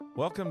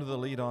Welcome to the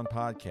Lead On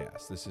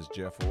Podcast. This is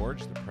Jeff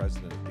Orge, the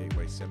president of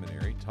Gateway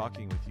Seminary,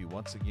 talking with you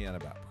once again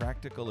about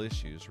practical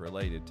issues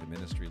related to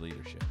ministry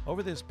leadership.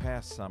 Over this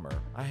past summer,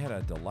 I had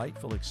a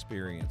delightful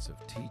experience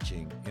of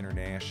teaching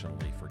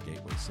internationally for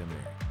Gateway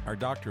Seminary. Our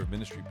Doctor of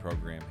Ministry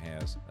program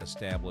has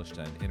established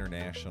an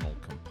international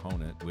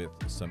component with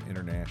some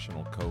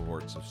international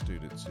cohorts of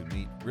students who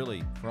meet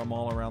really from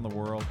all around the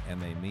world,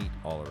 and they meet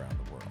all around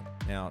the world.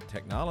 Now,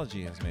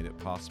 technology has made it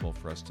possible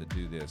for us to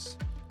do this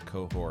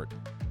cohort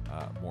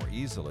more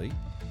easily.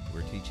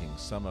 We're teaching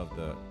some of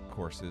the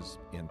courses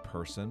in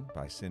person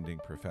by sending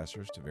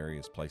professors to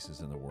various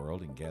places in the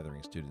world and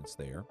gathering students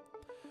there.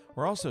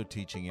 We're also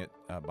teaching it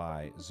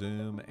by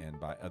Zoom and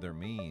by other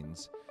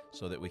means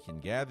so that we can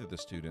gather the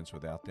students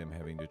without them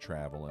having to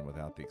travel and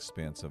without the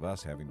expense of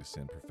us having to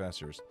send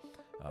professors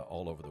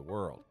all over the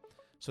world.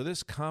 So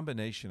this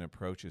combination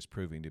approach is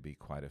proving to be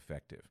quite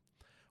effective.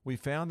 We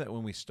found that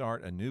when we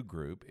start a new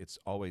group, it's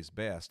always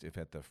best if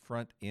at the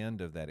front end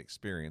of that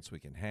experience we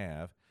can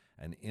have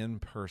an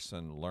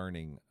in-person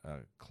learning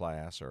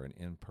class or an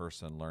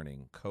in-person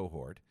learning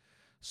cohort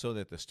so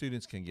that the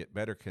students can get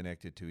better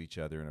connected to each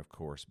other and, of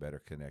course, better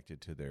connected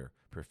to their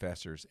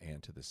professors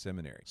and to the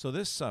seminary. So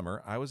this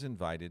summer, I was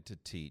invited to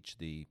teach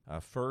the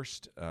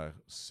first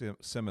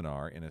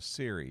seminar in a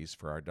series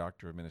for our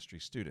Doctor of Ministry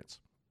students.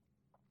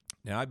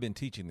 Now, I've been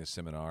teaching this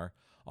seminar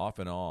off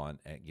and on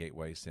at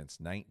Gateway since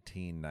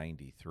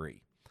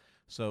 1993.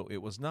 So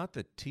it was not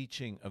the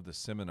teaching of the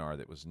seminar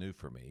that was new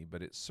for me,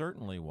 but it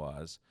certainly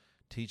was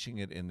teaching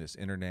it in this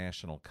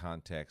international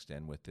context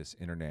and with this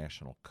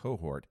international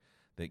cohort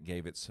that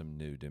gave it some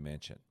new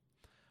dimension.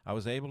 I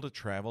was able to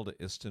travel to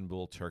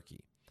Istanbul,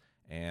 Turkey,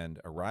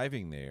 and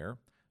arriving there,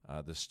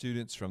 the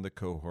students from the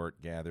cohort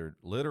gathered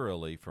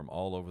literally from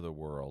all over the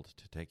world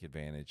to take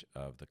advantage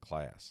of the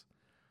class.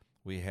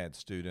 We had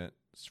students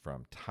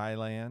from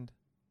Thailand,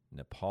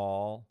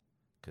 Nepal,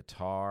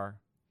 Qatar,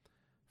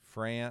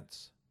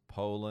 France,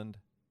 Poland,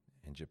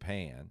 and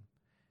Japan,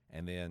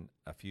 and then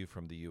a few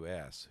from the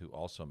U.S. who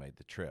also made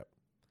the trip.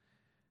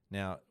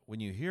 Now, when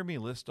you hear me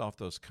list off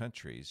those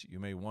countries, you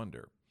may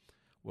wonder,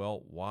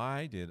 well,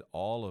 why did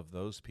all of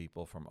those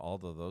people from all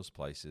of those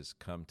places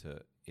come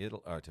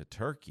to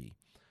Turkey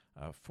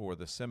for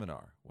the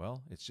seminar?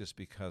 Well, it's just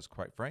because,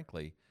 quite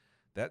frankly,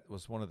 that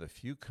was one of the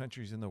few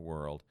countries in the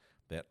world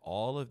that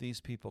all of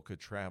these people could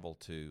travel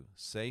to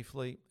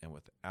safely and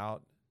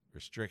without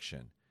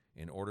restriction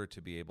in order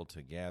to be able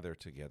to gather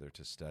together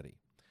to study.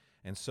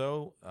 And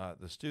so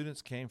the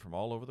students came from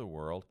all over the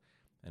world,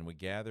 and we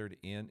gathered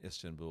in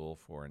Istanbul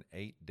for an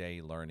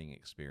 8-day learning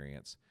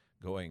experience,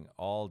 going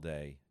all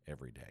day,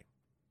 every day.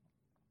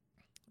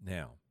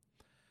 Now,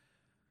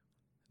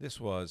 this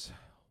was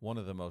one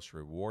of the most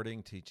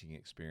rewarding teaching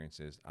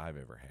experiences I've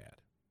ever had.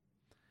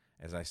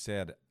 As I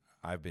said,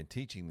 I've been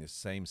teaching this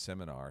same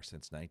seminar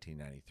since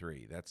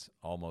 1993. That's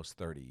almost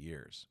 30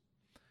 years.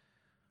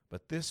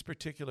 But this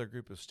particular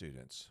group of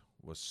students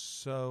was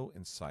so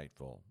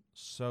insightful,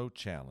 so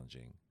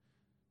challenging,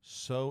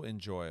 so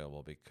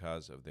enjoyable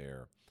because of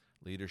their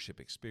leadership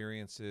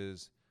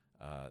experiences,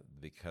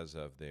 because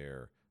of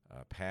their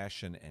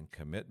passion and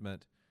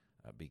commitment,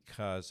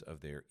 because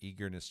of their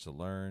eagerness to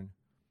learn.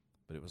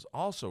 But it was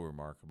also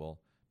remarkable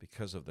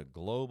because of the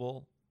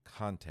global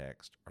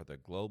context or the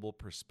global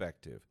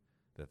perspective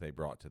that they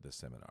brought to the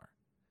seminar.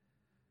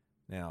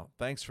 Now,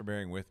 thanks for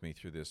bearing with me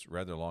through this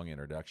rather long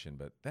introduction,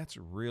 but that's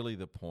really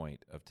the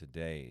point of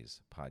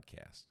today's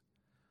podcast.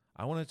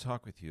 I want to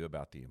talk with you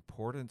about the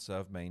importance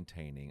of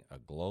maintaining a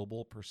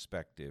global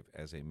perspective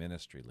as a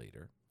ministry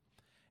leader,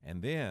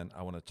 and then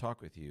I want to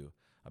talk with you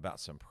about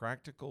some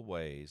practical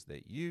ways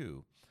that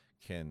you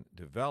can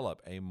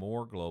develop a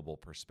more global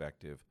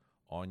perspective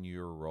on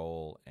your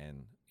role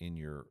and in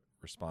your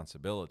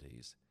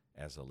responsibilities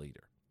as a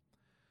leader.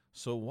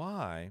 So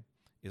why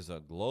is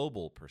a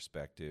global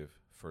perspective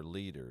for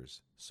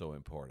leaders so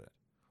important?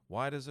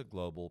 Why does a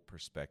global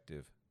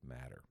perspective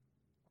matter?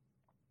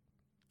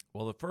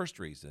 Well, the first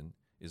reason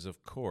is,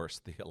 of course,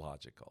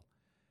 theological.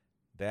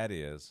 That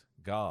is,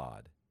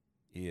 God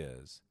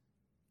is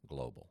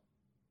global.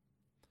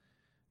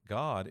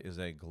 God is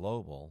a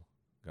global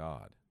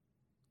God.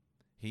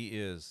 He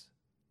is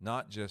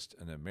not just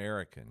an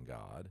American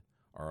God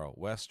or a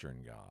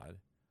Western God.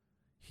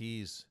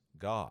 He's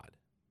God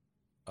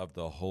of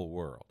the whole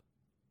world.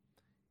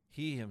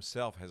 He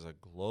himself has a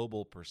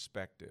global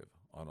perspective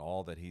on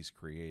all that he's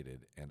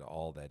created and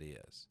all that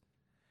is.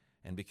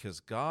 And because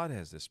God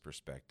has this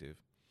perspective,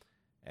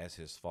 as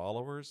his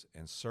followers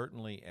and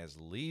certainly as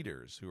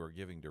leaders who are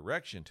giving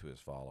direction to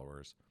his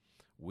followers,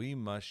 we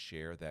must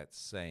share that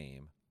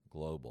same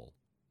global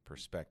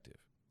perspective.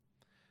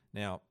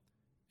 Now,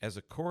 as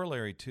a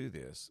corollary to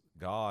this,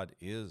 God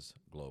is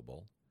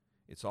global.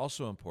 It's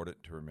also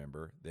important to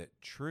remember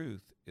that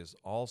truth is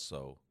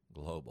also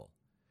global.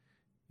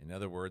 In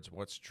other words,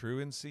 what's true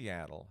in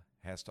Seattle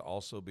has to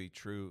also be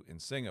true in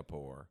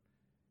Singapore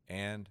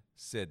and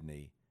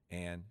Sydney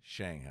and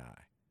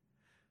Shanghai.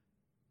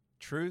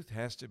 Truth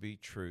has to be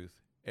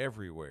truth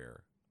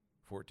everywhere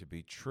for it to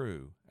be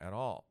true at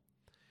all.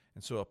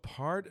 And so a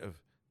part of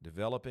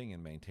developing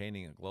and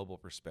maintaining a global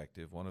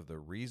perspective, one of the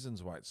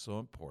reasons why it's so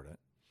important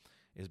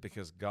is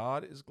because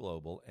God is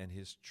global and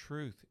his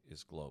truth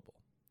is global.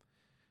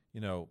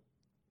 You know,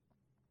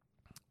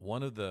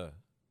 one of the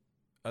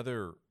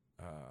other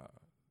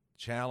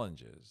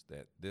challenges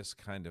that this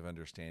kind of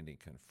understanding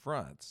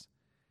confronts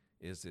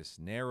is this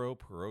narrow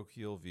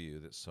parochial view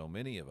that so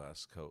many of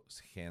us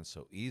can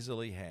so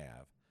easily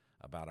have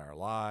about our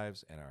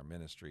lives and our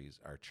ministries,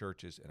 our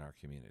churches, and our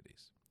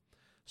communities.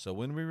 So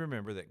when we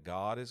remember that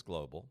God is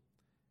global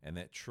and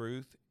that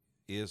truth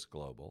is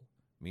global,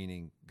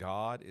 meaning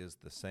God is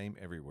the same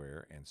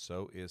everywhere and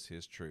so is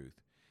his truth,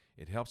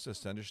 it helps us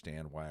to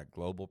understand why a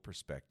global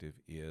perspective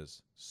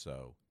is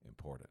so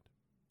important.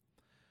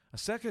 A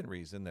second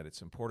reason that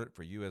it's important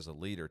for you as a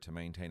leader to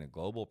maintain a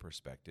global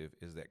perspective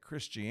is that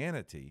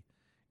Christianity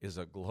is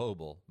a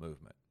global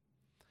movement.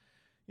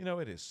 You know,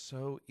 it is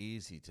so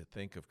easy to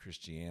think of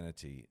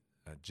Christianity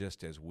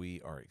just as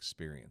we are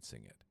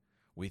experiencing it.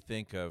 We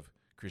think of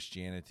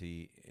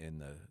Christianity in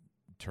the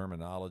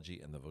terminology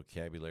and the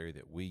vocabulary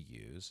that we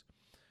use.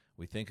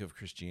 We think of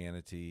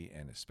Christianity,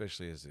 and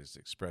especially as it's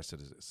expressed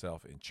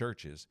itself in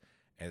churches,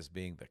 as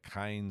being the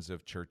kinds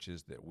of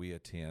churches that we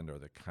attend or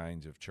the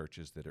kinds of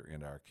churches that are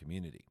in our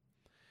community.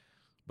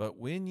 But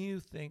when you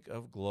think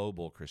of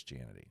global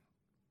Christianity,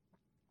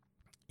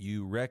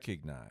 you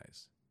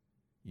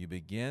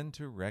begin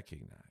to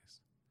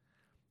recognize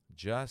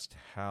just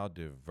how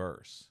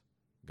diverse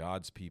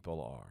God's people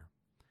are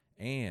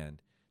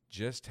and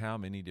just how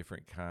many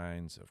different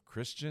kinds of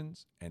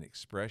Christians and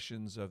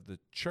expressions of the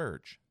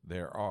church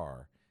there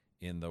are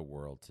in the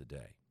world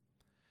today.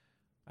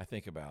 I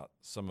think about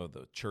some of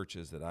the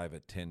churches that I've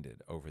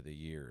attended over the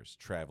years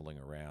traveling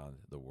around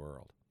the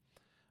world.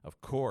 Of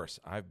course,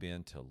 I've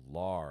been to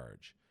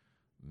large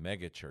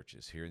mega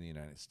churches here in the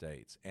United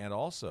States and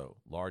also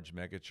large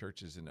mega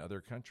churches in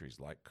other countries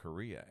like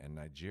Korea and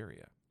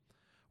Nigeria,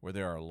 where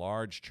there are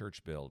large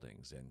church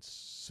buildings and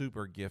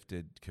super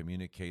gifted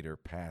communicator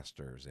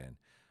pastors and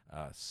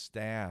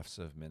staffs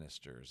of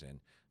ministers, and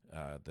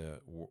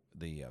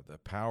the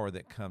power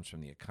that comes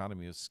from the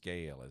economy of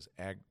scale as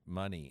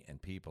money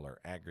and people are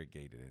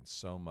aggregated, and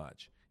so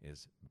much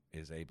is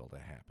able to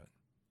happen.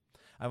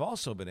 I've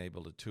also been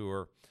able to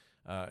tour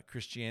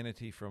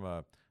Christianity from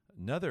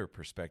another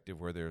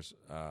perspective where there's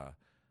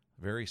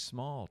very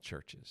small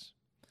churches.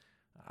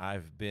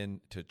 I've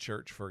been to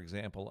church, for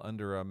example,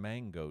 under a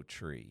mango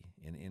tree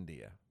in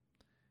India.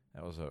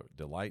 That was a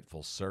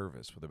delightful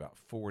service with about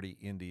 40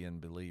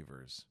 Indian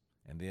believers.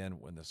 And then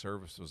when the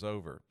service was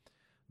over,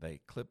 they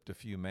clipped a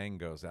few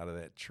mangoes out of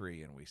that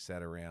tree, and we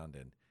sat around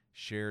and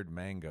shared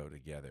mango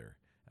together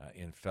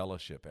in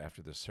fellowship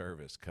after the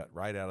service, cut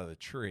right out of the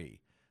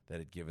tree that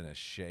had given us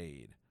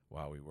shade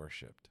while we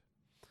worshiped.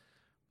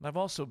 And I've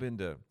also been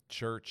to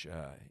church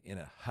in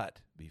a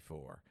hut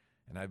before,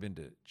 and I've been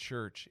to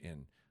church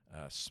in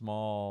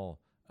small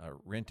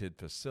rented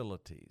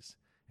facilities,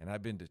 and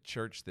I've been to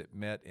church that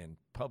met in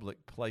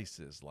public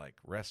places like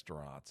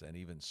restaurants and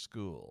even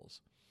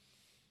schools.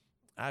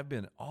 I've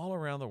been all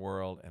around the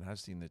world, and I've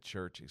seen the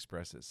church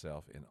express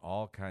itself in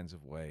all kinds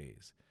of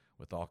ways,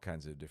 with all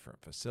kinds of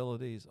different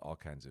facilities, all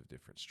kinds of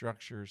different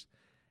structures,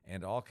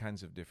 and all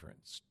kinds of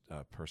different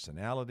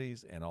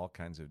personalities, and all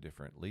kinds of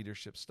different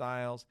leadership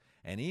styles,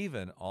 and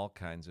even all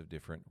kinds of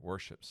different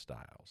worship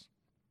styles.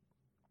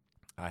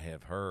 I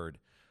have heard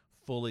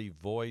fully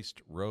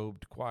voiced,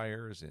 robed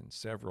choirs in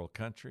several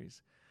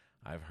countries.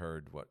 I've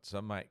heard what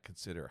some might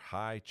consider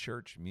high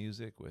church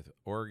music with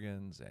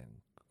organs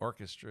and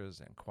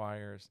orchestras and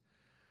choirs.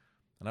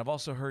 And I've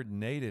also heard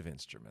native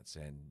instruments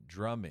and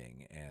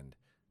drumming and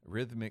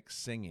rhythmic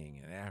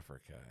singing in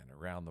Africa and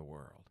around the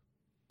world.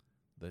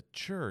 The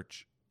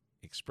church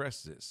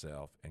expresses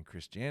itself, and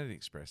Christianity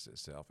expresses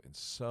itself in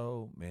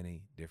so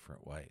many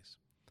different ways.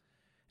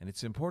 And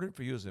it's important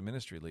for you as a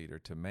ministry leader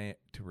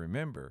to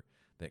remember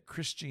that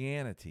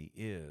Christianity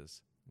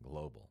is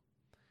global.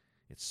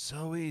 It's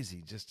so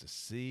easy just to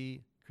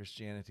see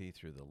Christianity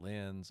through the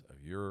lens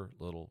of your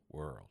little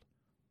world.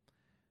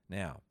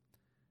 Now,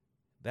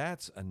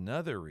 that's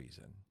another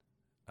reason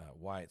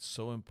why it's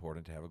so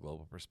important to have a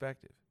global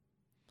perspective,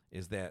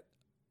 is that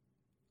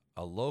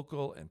a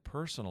local and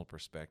personal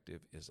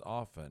perspective is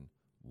often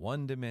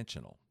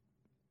one-dimensional,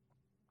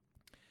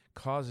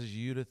 causes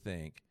you to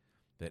think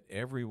that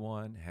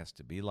everyone has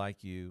to be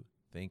like you,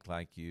 think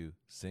like you,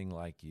 sing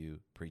like you,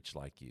 preach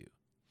like you,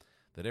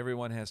 that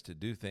everyone has to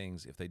do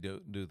things, if they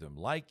don't do them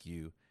like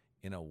you,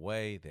 in a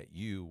way that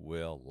you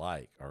will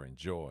like or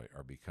enjoy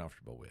or be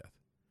comfortable with.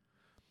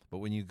 But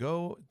when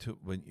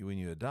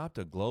you adopt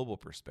a global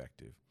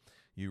perspective,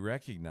 you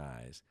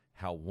recognize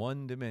how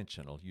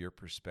one-dimensional your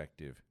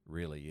perspective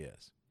really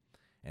is,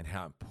 and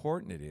how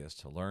important it is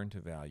to learn to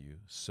value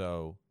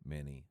so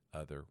many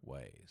other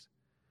ways.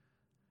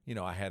 You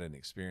know, I had an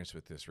experience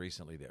with this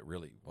recently that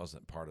really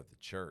wasn't part of the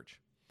church.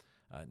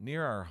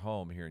 Near our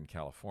home here in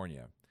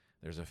California,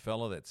 there's a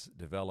fellow that's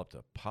developed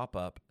a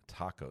pop-up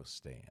taco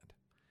stand.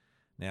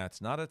 Now,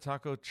 it's not a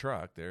taco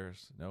truck.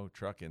 There's no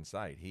truck in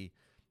sight. He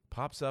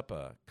pops up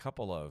a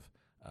couple of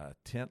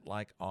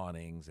tent-like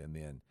awnings and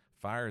then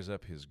fires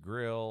up his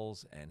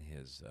grills and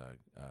his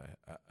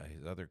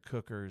other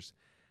cookers,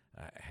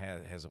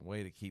 has a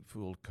way to keep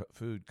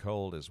food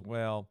cold as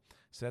well,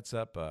 sets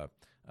up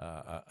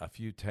a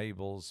few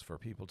tables for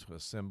people to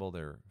assemble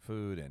their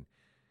food. And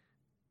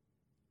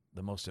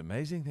the most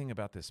amazing thing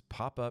about this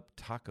pop-up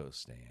taco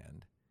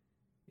stand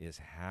is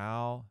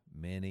how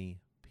many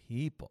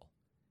people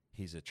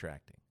he's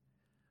attracting.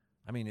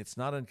 I mean, it's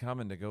not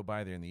uncommon to go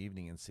by there in the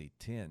evening and see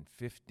 10,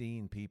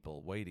 15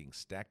 people waiting,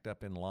 stacked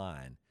up in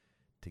line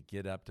to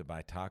get up to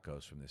buy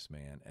tacos from this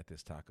man at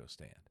this taco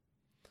stand.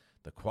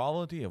 The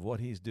quality of what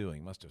he's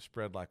doing must have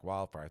spread like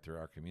wildfire through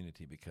our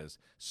community because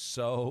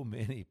so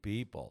many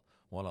people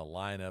want to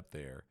line up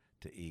there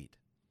to eat.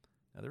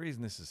 Now, the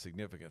reason this is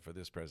significant for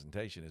this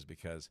presentation is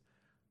because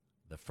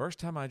the first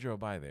time I drove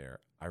by there,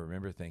 I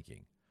remember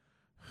thinking,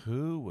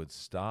 who would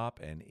stop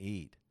and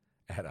eat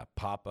at a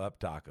pop-up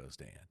taco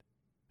stand?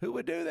 Who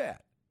would do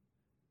that?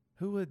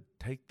 Who would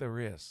take the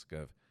risk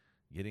of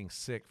getting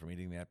sick from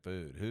eating that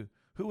food?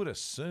 Who would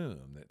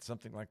assume that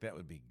something like that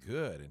would be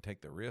good and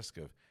take the risk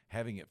of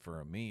having it for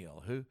a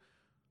meal?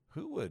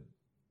 Who would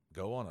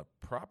go on a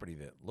property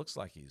that looks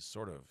like he's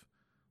sort of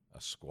a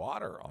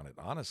squatter on it?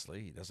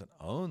 Honestly, he doesn't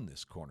own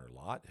this corner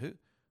lot.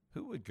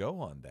 Who would go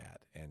on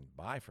that and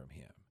buy from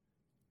him?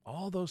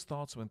 All those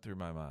thoughts went through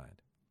my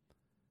mind.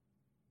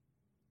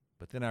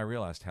 But then I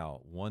realized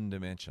how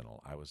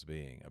one-dimensional I was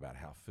being about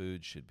how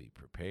food should be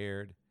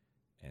prepared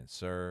and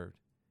served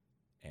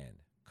and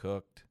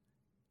cooked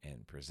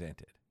and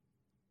presented.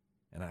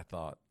 And I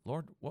thought,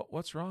 Lord,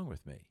 what's wrong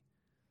with me?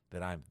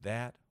 That I'm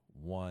that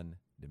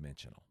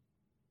one-dimensional,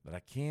 that I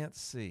can't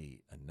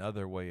see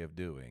another way of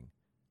doing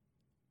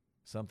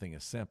something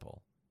as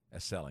simple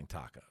as selling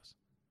tacos.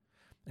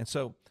 And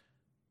so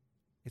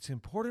it's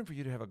important for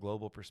you to have a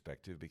global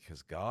perspective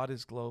because God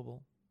is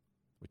global,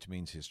 which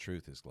means his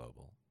truth is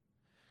global.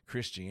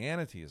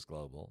 Christianity is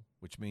global,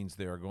 which means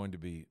there are going to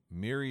be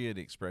myriad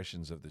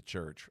expressions of the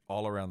church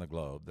all around the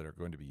globe that are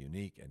going to be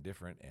unique and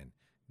different and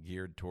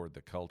geared toward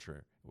the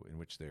culture in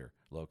which they're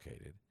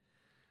located.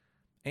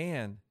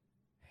 And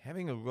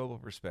having a global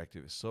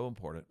perspective is so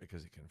important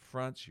because it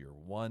confronts your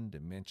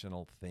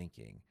one-dimensional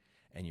thinking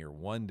and your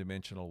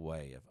one-dimensional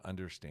way of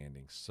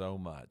understanding so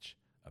much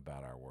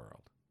about our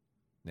world.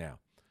 Now,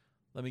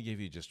 let me give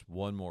you just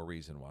one more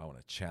reason why I want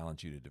to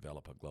challenge you to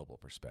develop a global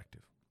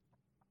perspective.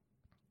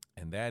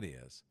 And that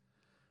is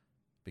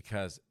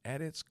because at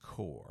its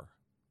core,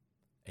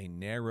 a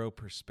narrow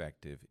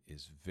perspective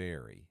is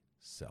very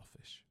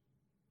selfish.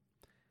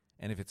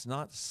 And if it's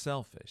not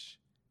selfish,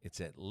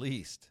 it's at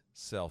least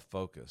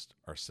self-focused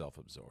or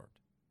self-absorbed.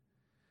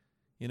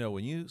 You know,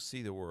 when you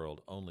see the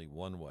world only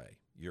one way,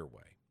 your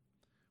way,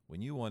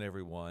 when you want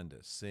everyone to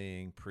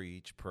sing,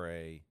 preach,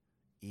 pray,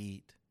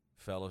 eat,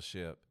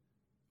 fellowship,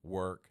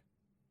 work,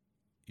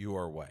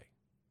 your way,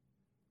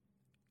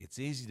 it's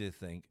easy to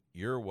think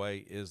your way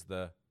is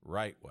the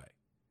right way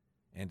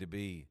and to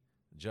be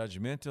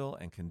judgmental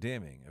and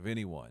condemning of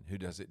anyone who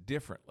does it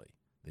differently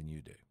than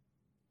you do.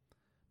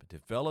 But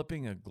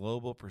developing a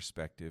global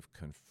perspective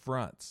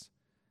confronts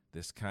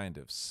this kind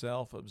of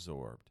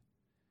self-absorbed,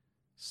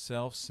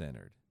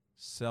 self-centered,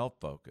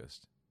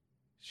 self-focused,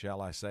 shall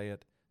I say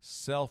it,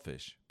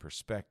 selfish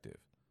perspective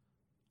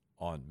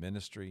on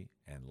ministry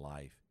and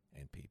life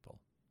and people.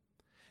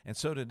 And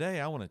so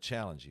today I want to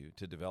challenge you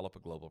to develop a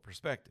global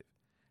perspective.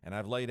 And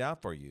I've laid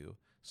out for you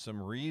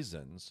some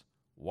reasons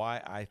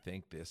why I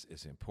think this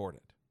is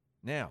important.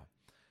 Now,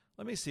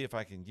 let me see if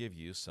I can give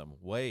you some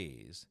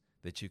ways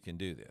that you can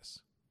do this.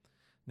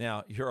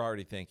 Now, you're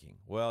already thinking,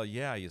 well,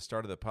 yeah, you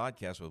started the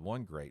podcast with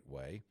one great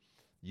way.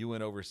 You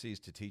went overseas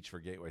to teach for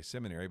Gateway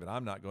Seminary, but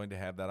I'm not going to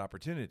have that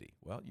opportunity.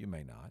 Well, you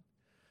may not.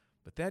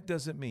 But that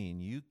doesn't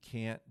mean you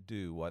can't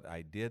do what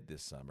I did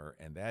this summer,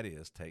 and that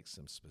is take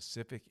some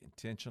specific,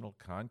 intentional,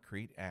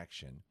 concrete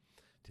action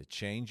to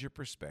change your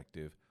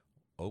perspective,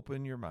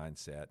 open your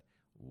mindset,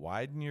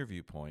 widen your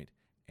viewpoint,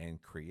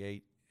 and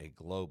create a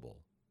global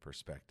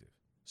perspective.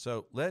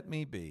 So let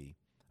me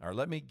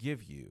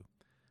give you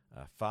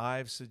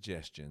 5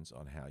 suggestions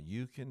on how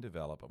you can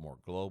develop a more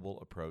global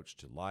approach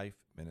to life,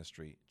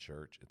 ministry,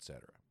 church,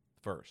 etc.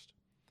 First,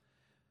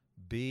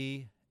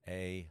 be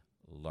a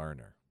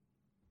learner.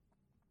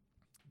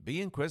 Be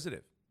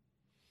inquisitive.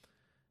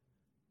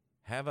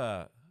 Have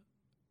a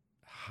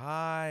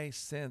high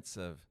sense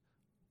of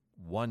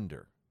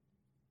wonder.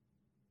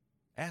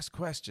 Ask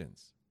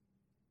questions.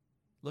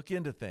 Look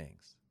into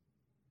things.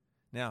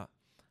 Now,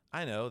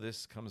 I know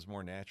this comes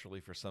more naturally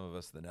for some of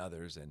us than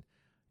others, and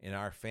in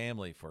our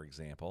family, for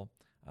example,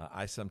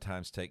 I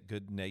sometimes take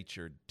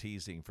good-natured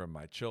teasing from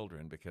my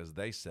children because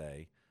they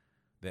say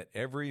that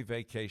every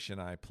vacation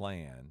I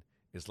plan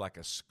is like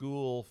a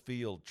school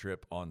field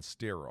trip on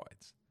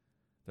steroids.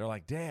 They're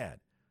like, Dad,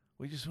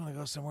 we just want to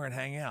go somewhere and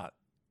hang out.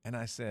 And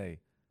I say,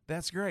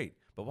 that's great.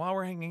 But while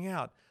we're hanging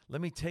out,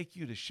 let me take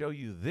you to show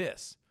you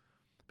this,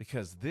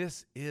 because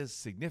this is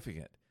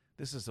significant.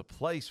 This is a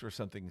place where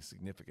something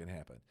significant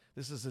happened.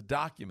 This is a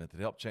document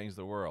that helped change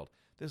the world.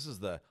 This is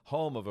the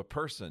home of a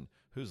person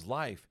whose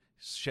life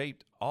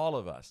shaped all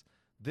of us.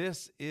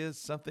 This is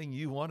something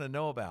you want to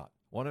know about,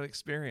 want to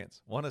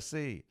experience, want to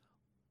see.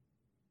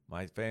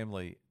 My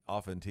family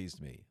often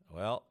teased me,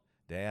 well,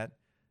 Dad,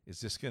 is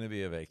this going to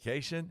be a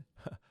vacation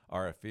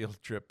or a field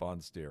trip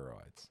on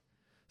steroids?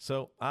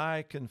 So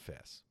I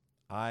confess,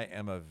 I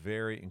am a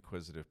very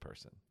inquisitive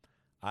person.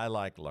 I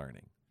like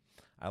learning.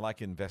 I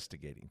like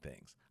investigating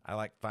things. I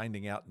like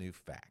finding out new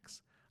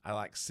facts. I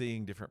like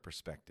seeing different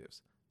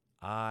perspectives.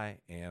 I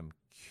am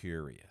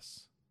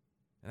curious.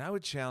 And I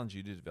would challenge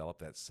you to develop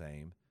that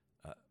same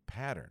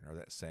pattern or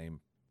that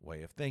same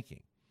way of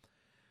thinking.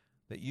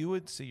 That you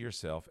would see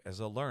yourself as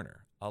a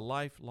learner, a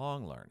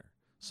lifelong learner,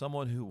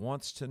 someone who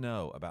wants to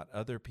know about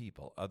other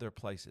people, other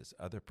places,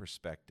 other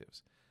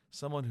perspectives,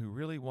 someone who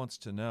really wants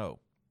to know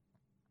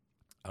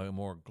a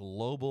more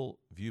global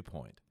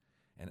viewpoint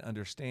and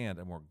understand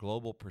a more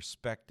global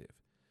perspective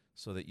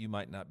so that you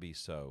might not be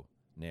so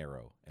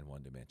narrow and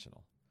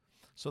one-dimensional.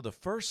 So the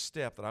first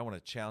step that I want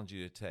to challenge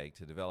you to take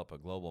to develop a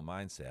global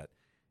mindset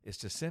is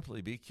to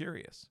simply be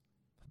curious,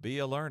 be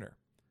a learner,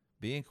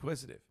 be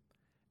inquisitive,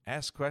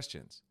 ask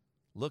questions,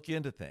 look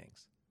into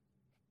things,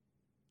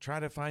 try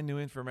to find new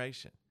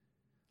information,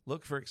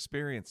 look for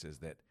experiences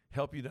that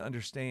help you to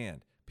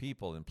understand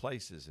people and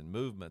places and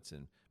movements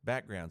and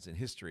backgrounds and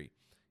history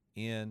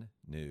in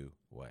new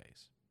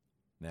ways.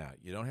 Now,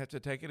 you don't have to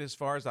take it as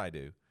far as I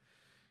do.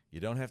 You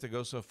don't have to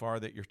go so far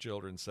that your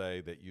children say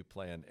that you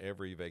plan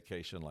every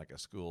vacation like a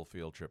school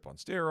field trip on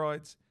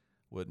steroids.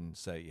 Wouldn't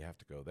say you have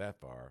to go that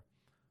far.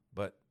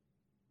 But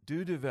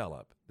do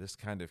develop this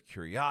kind of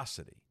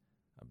curiosity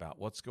about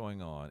what's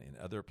going on in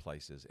other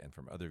places and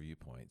from other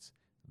viewpoints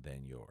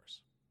than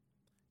yours.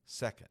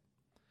 Second,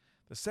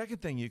 the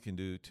second thing you can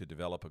do to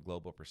develop a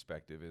global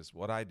perspective is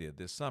what I did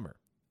this summer,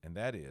 and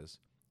that is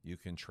you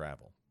can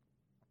travel.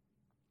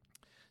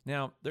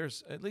 Now,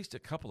 there's at least a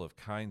couple of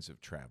kinds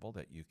of travel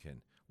that you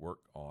can work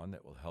on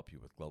that will help you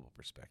with global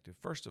perspective.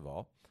 First of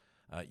all,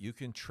 you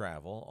can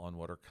travel on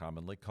what are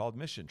commonly called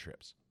mission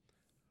trips,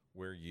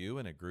 where you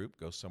and a group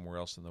go somewhere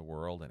else in the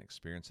world and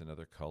experience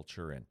another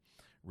culture and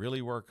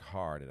really work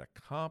hard at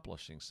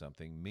accomplishing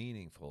something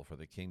meaningful for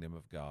the kingdom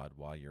of God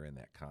while you're in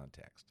that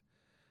context.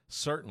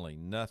 Certainly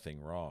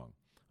nothing wrong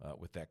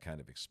with that kind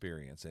of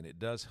experience, and it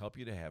does help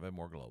you to have a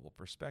more global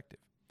perspective.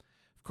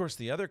 Of course,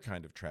 the other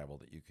kind of travel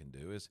that you can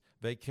do is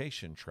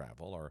vacation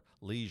travel or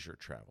leisure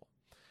travel.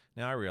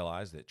 Now, I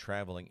realize that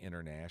traveling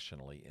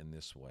internationally in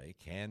this way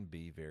can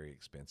be very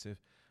expensive,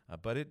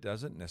 but it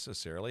doesn't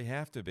necessarily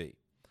have to be.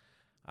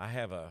 I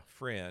have a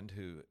friend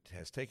who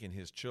has taken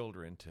his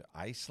children to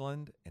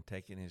Iceland and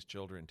taken his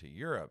children to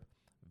Europe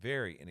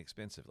very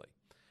inexpensively.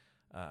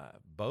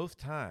 Both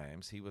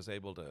times he was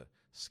able to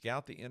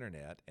scout the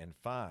internet and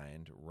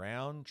find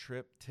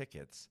round-trip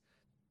tickets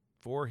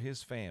for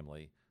his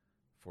family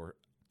for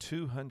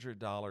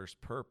 $200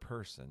 per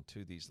person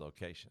to these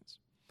locations.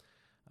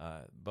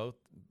 Both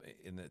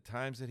in the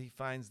times that he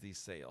finds these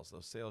sales,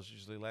 those sales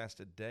usually last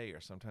a day or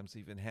sometimes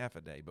even half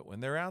a day. But when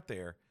they're out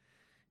there,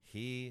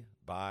 he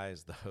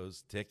buys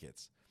those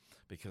tickets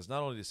because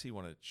not only does he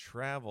want to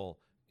travel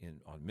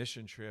on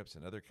mission trips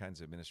and other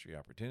kinds of ministry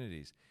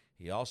opportunities,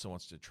 he also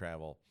wants to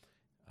travel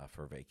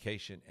for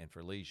vacation and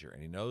for leisure.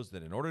 And he knows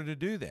that in order to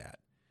do that,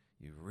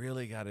 you've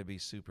really got to be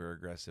super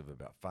aggressive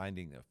about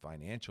finding a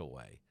financial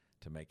way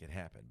to make it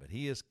happen. But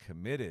he is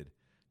committed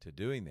to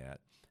doing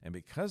that. And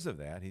because of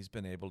that, he's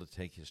been able to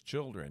take his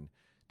children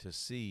to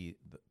see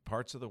the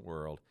parts of the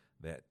world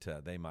that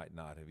they might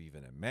not have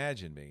even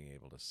imagined being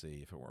able to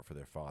see if it weren't for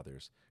their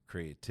father's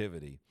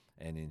creativity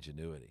and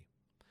ingenuity.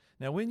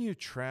 Now, when you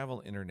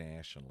travel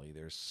internationally,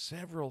 there's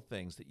several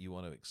things that you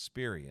want to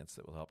experience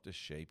that will help to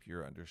shape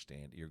your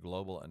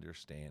global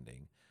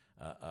understanding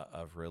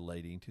of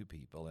relating to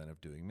people and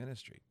of doing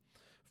ministry.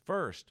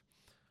 First,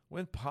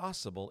 when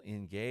possible,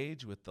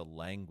 engage with the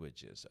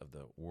languages of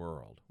the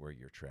world where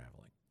you're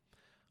traveling.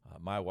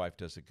 My wife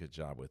does a good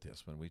job with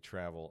this. When we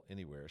travel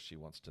anywhere, she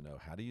wants to know,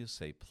 how do you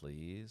say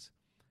please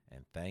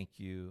and thank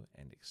you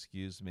and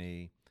excuse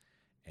me,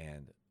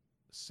 and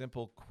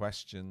simple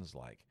questions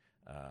like,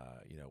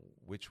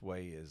 which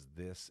way is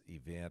this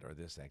event or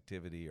this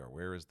activity, or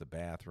where is the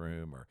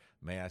bathroom, or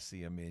may I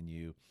see a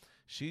menu?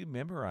 She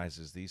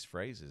memorizes these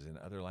phrases in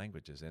other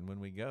languages, and when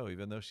we go,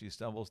 even though she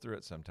stumbles through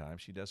it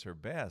sometimes, she does her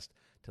best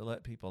to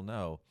let people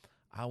know,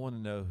 I want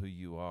to know who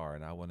you are,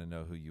 and I want to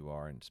know who you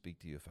are and speak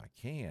to you if I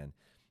can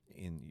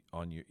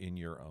in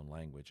your own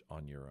language,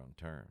 on your own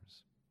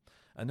terms.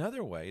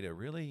 Another way to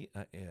really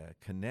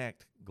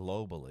connect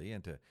globally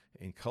and to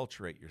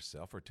enculturate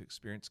yourself or to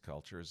experience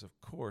culture is, of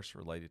course,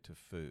 related to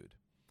food.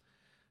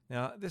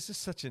 Now, this is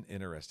such an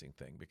interesting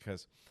thing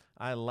because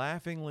I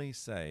laughingly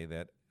say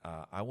that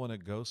I want to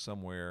go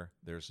somewhere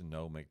there's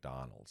no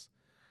McDonald's,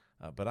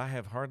 but I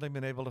have hardly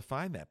been able to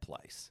find that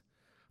place.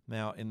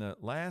 Now, in the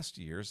last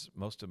years,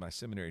 most of my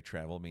seminary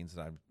travel means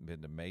that I've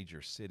been to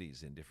major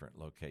cities in different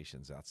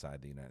locations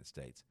outside the United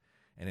States.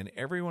 And in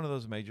every one of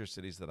those major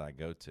cities that I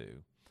go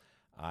to,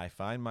 I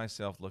find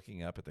myself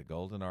looking up at the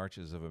golden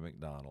arches of a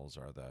McDonald's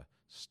or the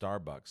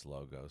Starbucks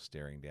logo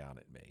staring down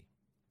at me.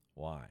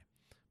 Why?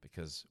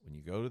 because when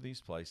you go to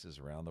these places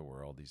around the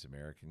world, these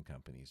American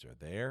companies are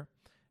there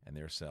and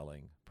they're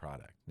selling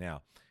product.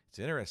 Now, it's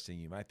interesting.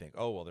 You might think,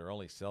 oh, well, they're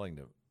only selling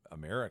to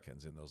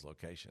Americans in those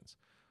locations.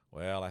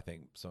 Well, I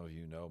think some of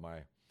you know my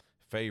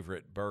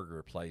favorite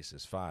burger place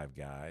is Five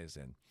Guys,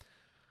 and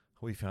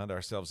we found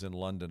ourselves in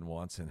London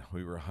once, and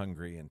we were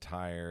hungry and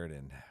tired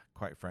and,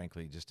 quite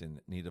frankly, just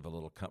in need of a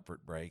little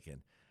comfort break.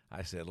 And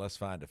I said, let's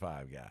find a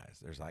Five Guys.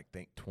 There's, I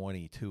think,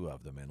 22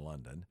 of them in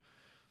London.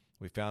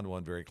 We found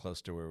one very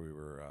close to where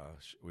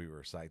we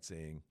were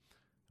sightseeing.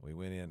 We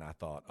went in. I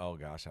thought, oh,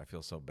 gosh, I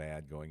feel so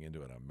bad going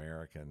into an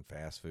American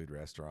fast food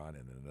restaurant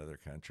in another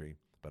country.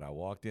 But I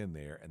walked in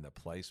there, and the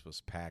place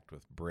was packed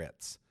with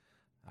Brits.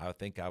 I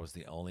think I was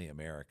the only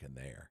American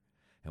there.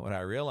 And what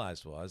I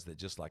realized was that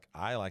just like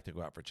I like to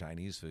go out for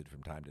Chinese food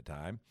from time to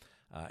time,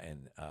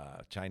 and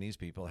Chinese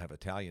people have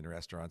Italian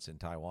restaurants in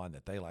Taiwan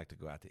that they like to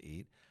go out to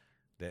eat,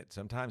 that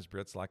sometimes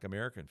Brits like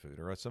American food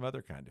or some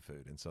other kind of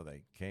food. And so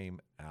they came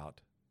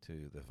out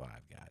to the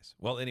Five Guys.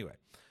 Well, anyway,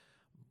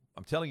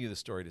 I'm telling you the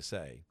story to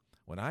say,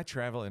 when I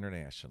travel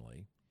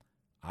internationally,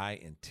 I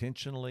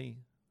intentionally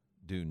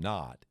do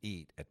not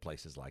eat at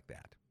places like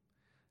that.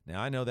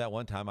 Now, I know that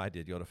one time I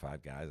did go to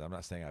Five Guys. I'm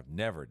not saying I've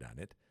never done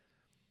it.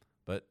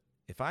 But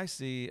if I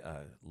see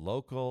a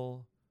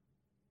local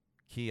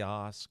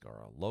kiosk or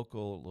a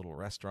local little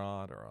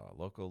restaurant or a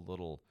local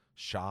little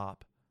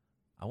shop,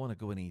 I want to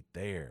go and eat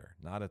there,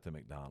 not at the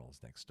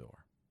McDonald's next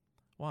door.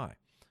 Why?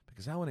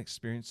 Because I want to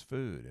experience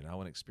food, and I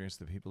want to experience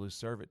the people who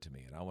serve it to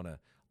me, and I want to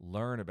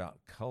learn about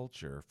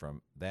culture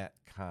from that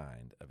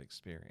kind of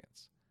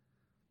experience.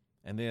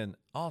 And then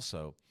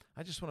also,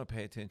 I just want to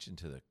pay attention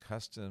to the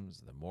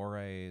customs, the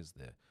mores,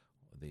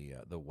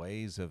 the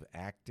ways of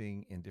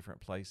acting in different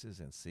places,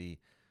 and see,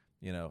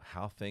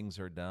 how things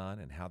are done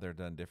and how they're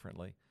done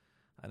differently.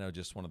 I know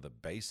just one of the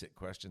basic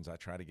questions I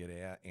try to get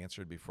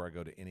answered before I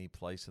go to any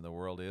place in the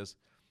world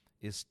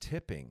is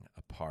tipping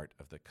a part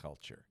of the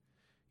culture?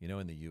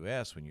 In the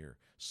U.S., when you're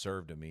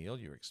served a meal,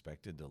 you're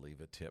expected to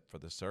leave a tip for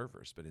the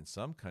servers. But in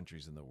some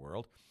countries in the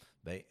world,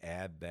 they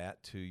add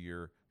that to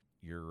your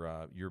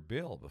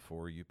bill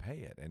before you pay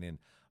it. And in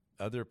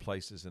other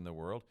places in the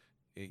world,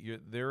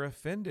 they're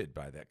offended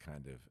by that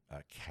kind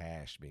of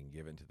cash being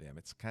given to them.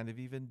 It's kind of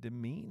even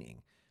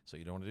demeaning, so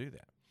you don't want to do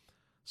that.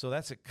 So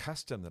that's a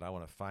custom that I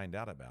want to find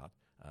out about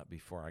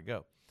before I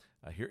go.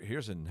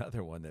 Here's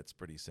another one that's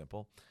pretty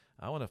simple.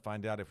 I want to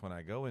find out if when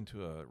I go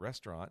into a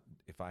restaurant,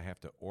 if I have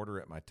to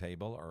order at my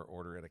table or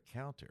order at a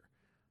counter.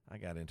 I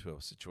got into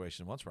a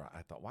situation once where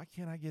I thought, why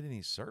can't I get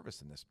any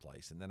service in this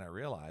place? And then I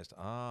realized,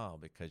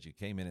 because you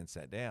came in and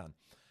sat down.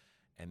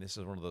 And this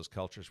is one of those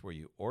cultures where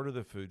you order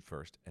the food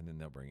first and then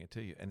they'll bring it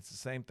to you. And it's the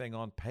same thing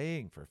on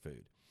paying for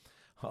food.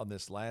 On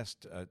this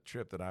last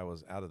trip that I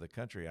was out of the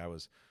country, I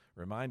was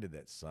reminded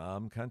that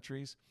some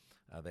countries,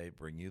 they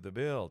bring you the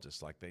bill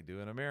just like they do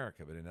in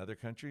America. But in other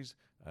countries,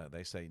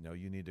 they say, no,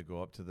 you need to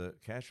go up to the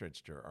cash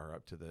register or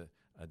up to the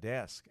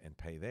desk and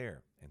pay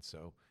there. And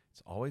so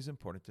it's always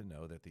important to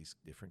know that these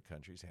different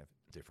countries have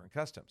different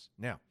customs.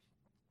 Now,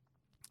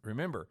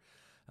 remember,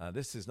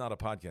 this is not a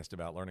podcast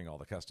about learning all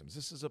the customs.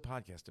 This is a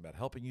podcast about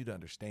helping you to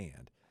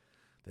understand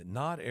that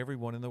not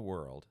everyone in the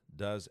world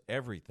does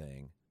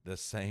everything the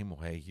same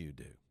way you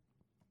do.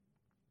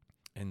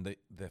 And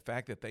the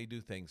fact that they do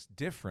things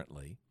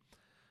differently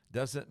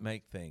doesn't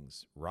make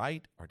things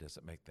right or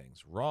doesn't make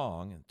things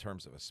wrong in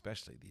terms of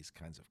especially these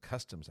kinds of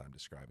customs I'm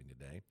describing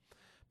today,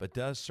 but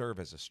does serve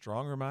as a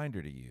strong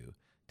reminder to you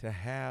to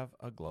have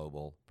a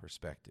global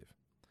perspective.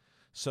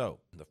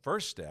 So the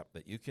first step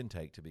that you can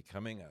take to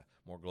becoming a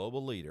more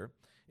global leader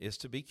is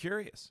to be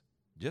curious,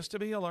 just to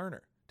be a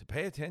learner, to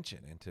pay attention,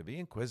 and to be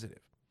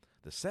inquisitive.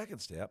 The second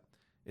step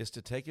is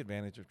to take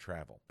advantage of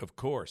travel. Of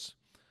course,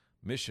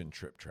 mission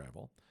trip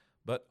travel,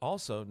 but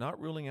also not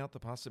ruling out the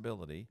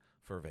possibility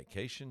for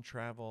vacation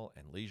travel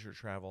and leisure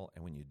travel.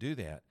 And when you do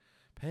that,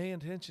 pay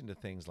attention to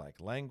things like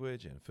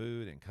language and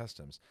food and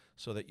customs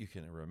so that you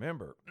can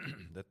remember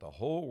that the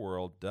whole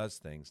world does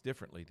things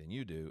differently than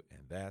you do,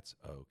 and that's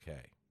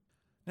okay.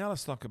 Now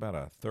let's talk about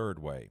a third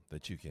way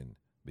that you can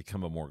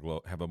become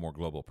have a more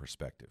global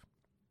perspective.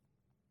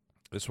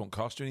 This won't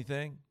cost you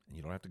anything, and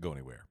you don't have to go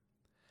anywhere.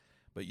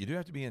 But you do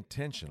have to be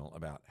intentional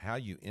about how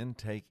you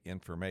intake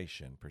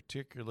information,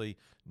 particularly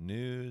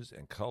news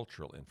and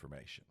cultural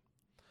information.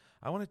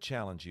 I want to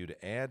challenge you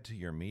to add to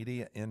your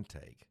media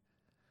intake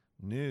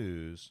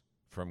news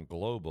from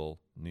global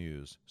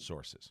news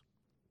sources.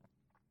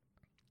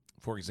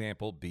 For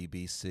example,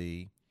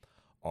 BBC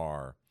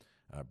or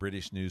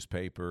British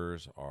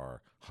newspapers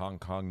or Hong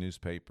Kong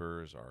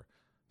newspapers or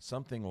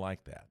something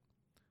like that,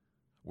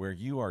 where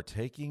you are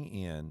taking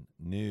in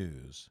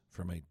news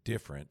from a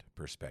different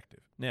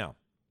perspective. Now,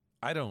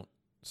 I don't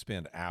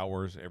spend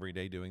hours every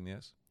day doing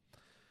this,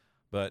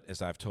 but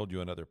as I've told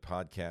you in other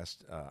podcasts,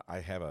 I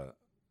have a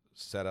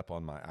setup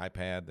on my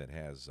iPad that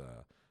has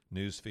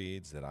news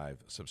feeds that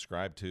I've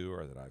subscribed to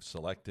or that I've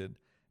selected,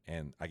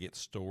 and I get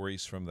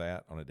stories from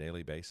that on a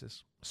daily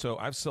basis. So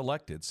I've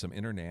selected some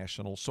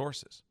international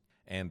sources.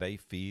 and they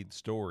feed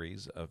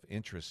stories of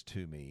interest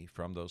to me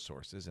from those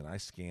sources, and I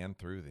scan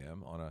through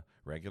them on a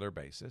regular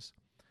basis.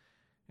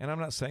 And I'm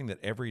not saying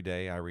that every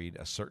day I read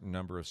a certain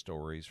number of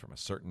stories from a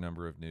certain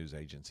number of news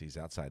agencies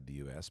outside the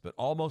U.S., but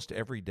almost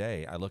every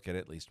day I look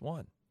at least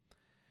one.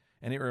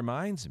 And it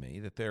reminds me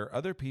that there are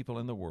other people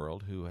in the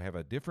world who have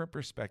a different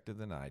perspective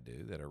than I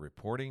do, that are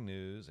reporting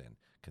news and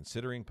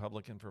considering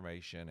public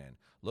information and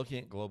looking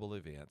at global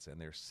events, and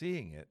they're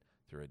seeing it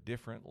through a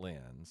different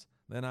lens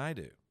than I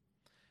do.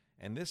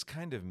 And this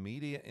kind of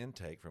media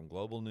intake from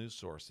global news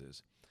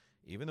sources,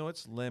 even though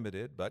it's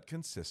limited but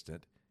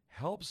consistent,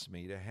 helps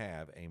me to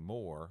have a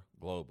more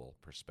global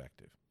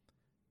perspective.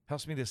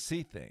 Helps me to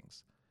see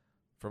things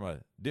from a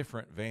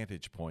different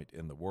vantage point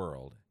in the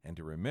world and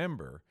to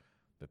remember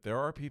that there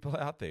are people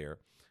out there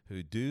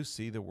who do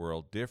see the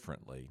world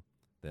differently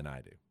than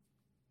I do.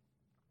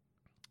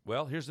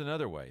 Well, here's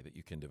another way that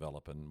you can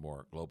develop a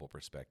more global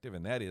perspective,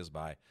 and that is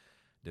by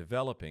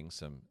developing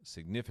some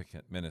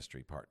significant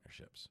ministry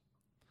partnerships.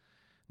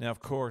 Now, of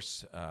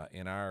course,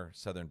 in our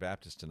Southern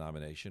Baptist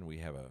denomination, we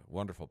have a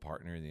wonderful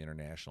partner in the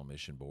International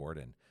Mission Board,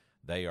 and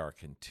they are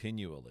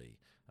continually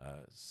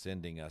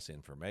sending us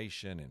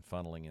information and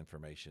funneling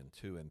information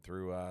to and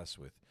through us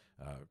with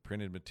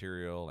printed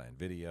material and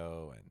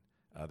video and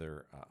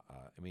other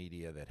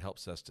media that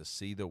helps us to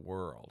see the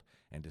world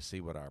and to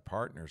see what our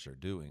partners are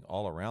doing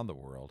all around the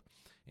world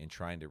in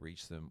trying to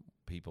reach them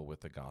people with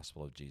the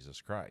gospel of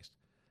Jesus Christ.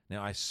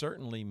 Now, I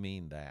certainly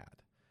mean that.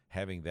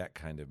 Having that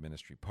kind of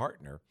ministry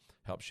partner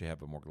helps you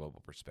have a more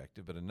global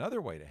perspective. But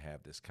another way to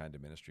have this kind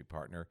of ministry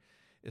partner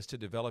is to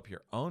develop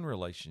your own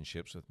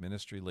relationships with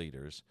ministry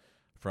leaders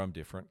from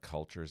different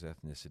cultures,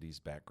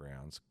 ethnicities,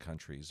 backgrounds,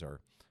 countries,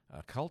 or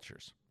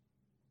cultures.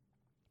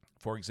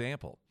 For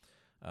example,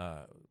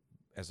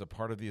 as a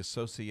part of the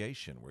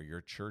association where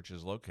your church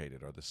is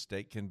located, or the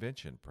state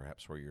convention,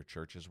 perhaps where your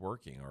church is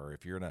working, or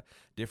if you're in a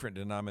different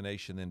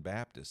denomination than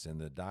Baptist, in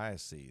the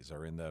diocese,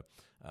 or in the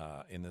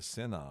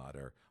synod,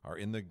 or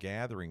in the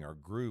gathering or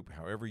group,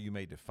 however you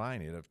may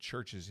define it, of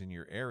churches in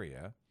your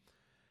area,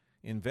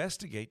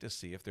 investigate to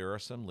see if there are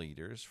some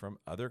leaders from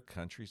other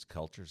countries,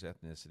 cultures,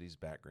 ethnicities,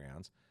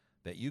 backgrounds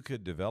that you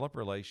could develop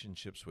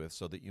relationships with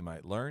so that you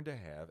might learn to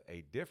have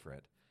a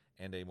different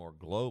and a more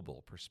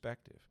global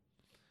perspective.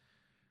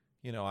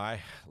 You know, I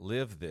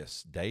live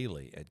this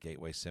daily at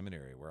Gateway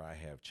Seminary, where I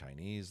have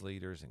Chinese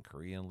leaders and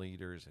Korean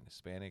leaders and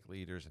Hispanic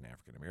leaders and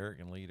African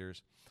American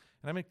leaders,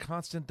 and I'm in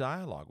constant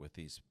dialogue with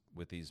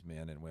these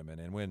men and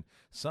women. And when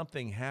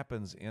something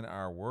happens in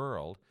our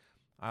world,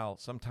 I'll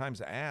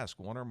sometimes ask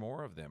one or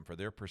more of them for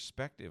their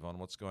perspective on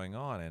what's going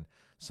on, and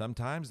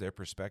sometimes their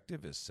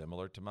perspective is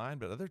similar to mine,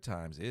 but other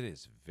times it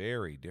is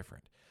very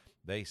different.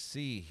 They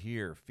see,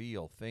 hear,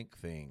 feel, think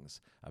things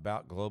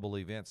about global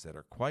events that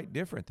are quite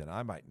different than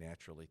I might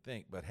naturally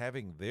think. But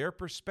having their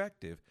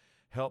perspective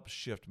helps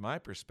shift my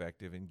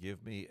perspective and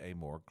give me a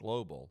more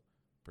global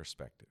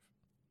perspective.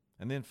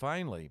 And then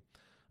finally,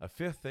 a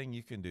fifth thing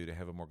you can do to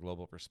have a more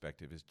global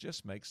perspective is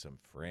just make some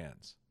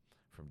friends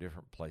from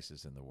different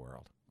places in the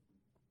world.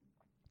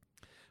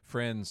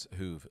 Friends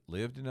who've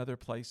lived in other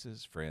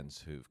places,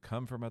 friends who've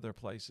come from other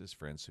places,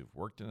 friends who've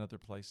worked in other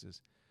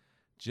places.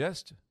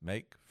 Just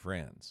make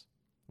friends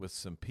with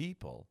some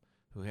people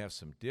who have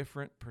some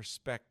different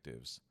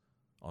perspectives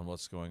on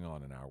what's going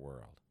on in our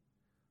world.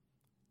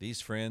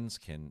 These friends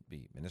can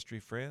be ministry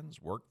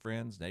friends, work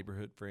friends,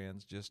 neighborhood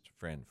friends, just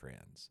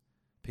friends.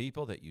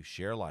 People that you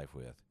share life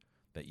with,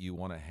 that you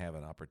want to have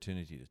an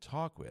opportunity to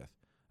talk with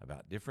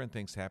about different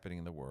things happening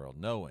in the world,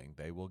 knowing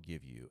they will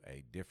give you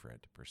a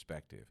different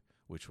perspective,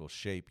 which will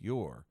shape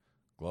your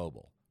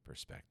global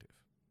perspective.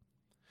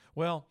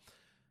 Well,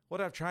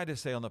 what I've tried to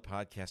say on the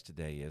podcast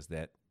today is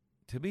that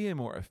to be a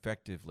more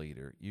effective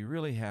leader, you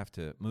really have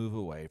to move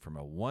away from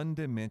a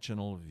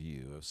one-dimensional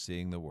view of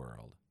seeing the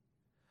world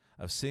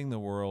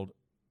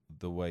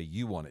the way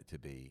you want it to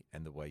be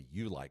and the way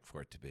you like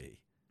for it to be,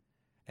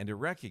 and to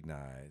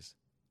recognize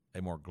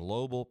a more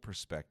global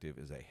perspective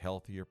is a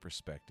healthier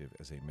perspective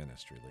as a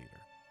ministry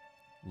leader.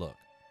 Look,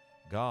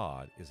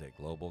 God is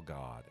a global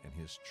God, and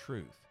His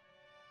truth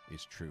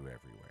is true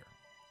everywhere.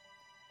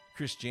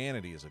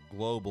 Christianity is a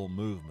global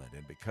movement,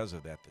 and because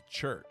of that, the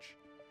church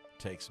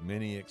takes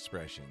many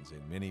expressions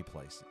in many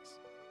places.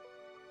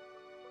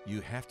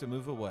 You have to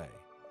move away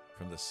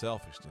from the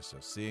selfishness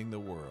of seeing the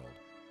world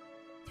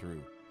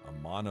through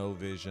a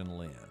monovision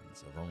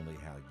lens of only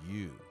how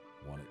you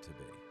want it to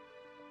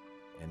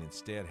be, and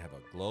instead have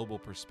a global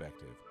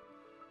perspective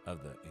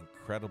of the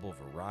incredible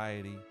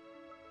variety,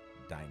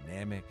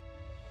 dynamic,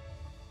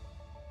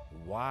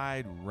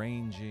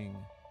 wide-ranging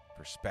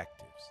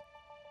perspectives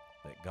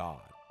that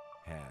God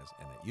has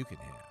and that you can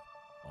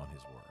have on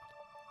His Word.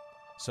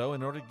 So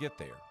in order to get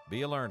there,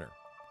 be a learner,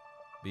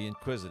 be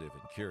inquisitive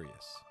and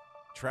curious,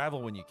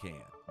 travel when you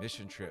can,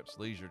 mission trips,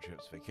 leisure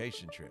trips,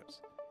 vacation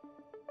trips,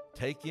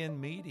 take in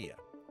media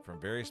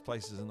from various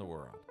places in the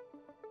world,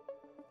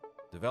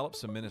 develop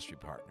some ministry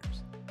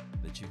partners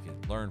that you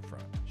can learn from,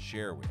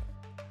 share with,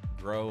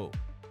 grow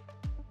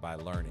by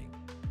learning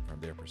from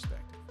their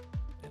perspective.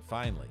 And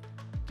finally,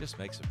 just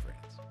make some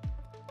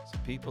friends.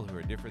 Some people who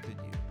are different than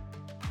you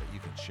that you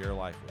can share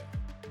life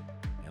with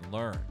and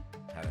learn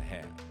how to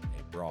have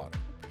a broader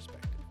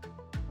perspective.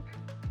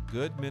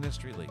 Good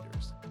ministry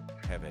leaders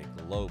have a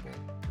global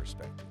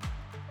perspective.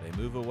 They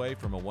move away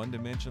from a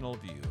one-dimensional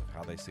view of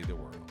how they see the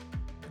world,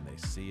 and they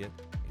see it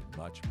in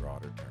much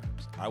broader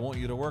terms. I want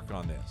you to work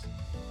on this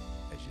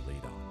as you lead